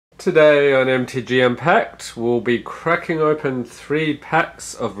Today on MTG Unpacked, we'll be cracking open 3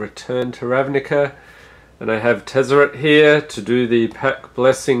 packs of Return to Ravnica, and I have Tezzeret here to do the pack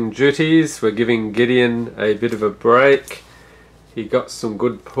blessing duties. We're giving Gideon a bit of a break. He got some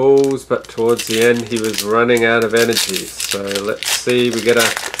good pulls, but towards the end he was running out of energy. So let's see, we get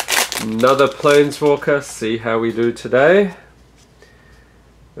another Planeswalker, see how we do today.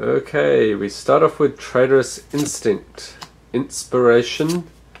 Okay, we start off with Traitorous Instinct, Inspiration,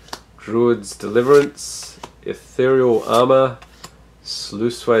 Druid's Deliverance, Ethereal Armor,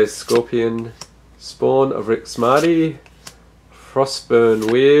 Sluiceway Scorpion, Spawn of Rixmati,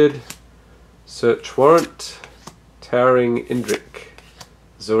 Frostburn Weird, Search Warrant, Towering Indrik,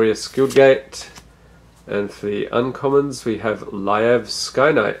 Azorius Guildgate, and for the uncommons we have Lyav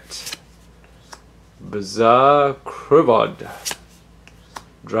Sky Knight, Bizarre Cruvod,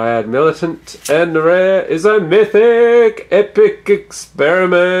 Dryad Militant, and the rare is a Mythic Epic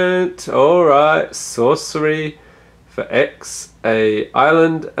Experiment. Alright, sorcery for X, a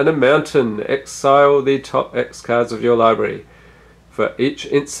island and a mountain. Exile the top X cards of your library. For each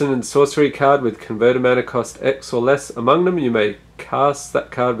instant and sorcery card with converted mana cost X or less among them, you may cast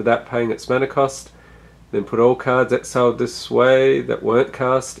that card without paying its mana cost. Then put all cards exiled this way that weren't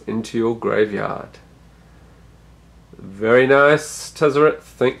cast into your graveyard. Very nice, Tezzeret.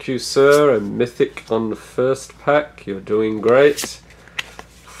 Thank you, sir. A mythic on the first pack. You're doing great.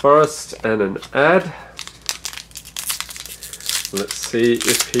 Forest and an ad. Let's see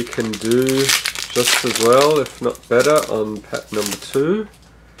if he can do just as well, if not better, on pack number 2.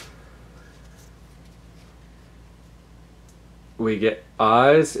 We get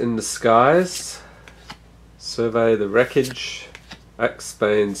Eyes in the Skies, Survey the Wreckage,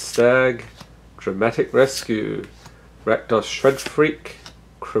 Axebane Stag, Dramatic Rescue, Rakdos Shredfreak,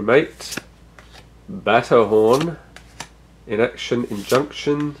 Cremate, Batterhorn, Inaction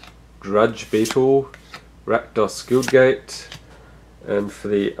Injunction, Drudge Beetle, Rakdos Guildgate, and for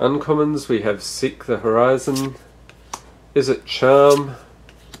the uncommons we have Seek the Horizon, Izzet Charm,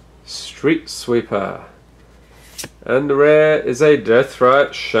 Street Sweeper, and the rare is a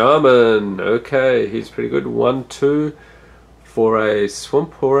Deathrite Shaman. Okay, he's pretty good. 1/2 for a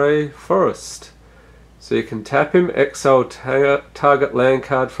swamp or a forest. So you can tap him, exile target land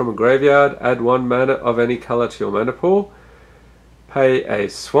card from a graveyard, add 1 mana of any color to your mana pool, pay a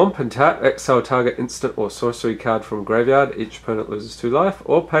swamp and tap, exile target instant or sorcery card from a graveyard, each opponent loses 2 life,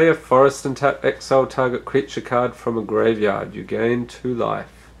 or pay a forest and tap, exile target creature card from a graveyard, you gain 2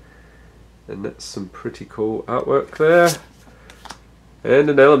 life. And that's some pretty cool artwork there. And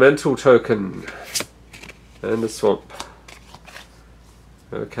an elemental token. And a swamp.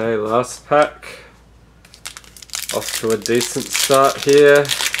 Okay, last pack. Off to a decent start here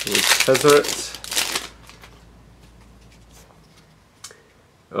with Tezzeret.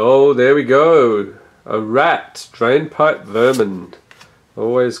 Oh, there we go. A rat. Drainpipe Vermin.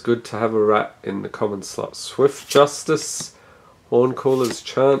 Always good to have a rat in the common slot. Swift Justice, Horncaller's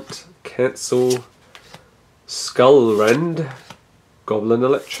Chant, Cancel, Skullrend, Goblin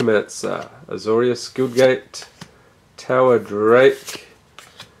Electromancer, Azorius Guildgate, Tower Drake,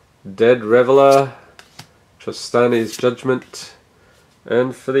 Dead Reveler, Trostani's Judgment,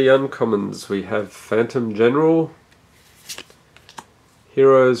 and for the uncommons we have Phantom General,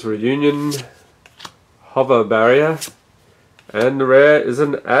 Heroes Reunion, Hover Barrier, and the rare is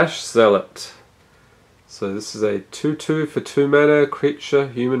an Ash Zealot. So this is a 2/2 for 2 mana creature,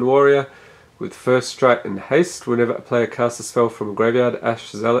 human warrior, with first strike and haste. Whenever a player casts a spell from a graveyard, Ash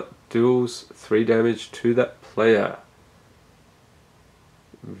Zealot deals 3 damage to that player.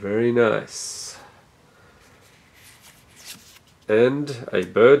 Very nice. And a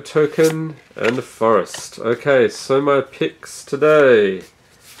bird token and a forest. Okay, so my picks today.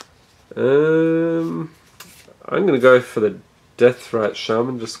 I'm going to go for the Deathrite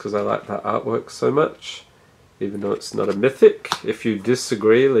Shaman just because I like that artwork so much, even though it's not a mythic. If you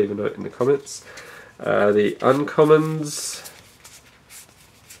disagree, leave a note in the comments. The uncommons.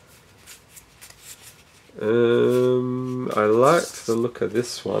 I liked the look of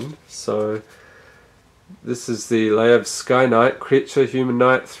this one, so this is the Lyav Sky Knight, creature, human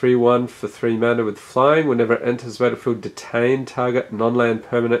knight, 3/1 for 3 mana with flying. Whenever it enters battlefield, detain target non-land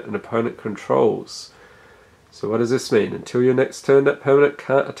permanent an opponent controls. So what does this mean? Until your next turn, that permanent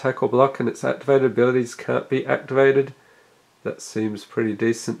can't attack or block and its activated abilities can't be activated. That seems pretty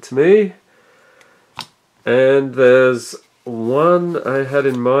decent to me. And there's one I had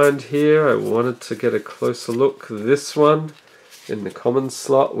in mind here. I wanted to get a closer look. This one, in the common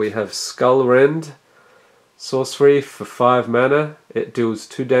slot, we have Skullrend. Sorcery for 5 mana. It deals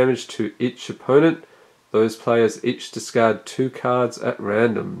 2 damage to each opponent. Those players each discard 2 cards at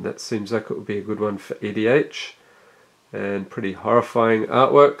random. That seems like it would be a good one for EDH. And pretty horrifying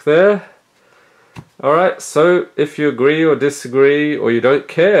artwork there. Alright, so if you agree or disagree or you don't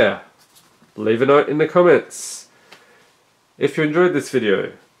care, leave a note in the comments. If you enjoyed this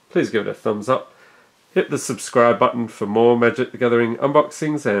video, please give it a thumbs up. Hit the subscribe button for more Magic the Gathering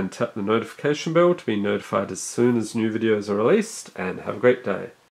unboxings and tap the notification bell to be notified as soon as new videos are released, and have a great day.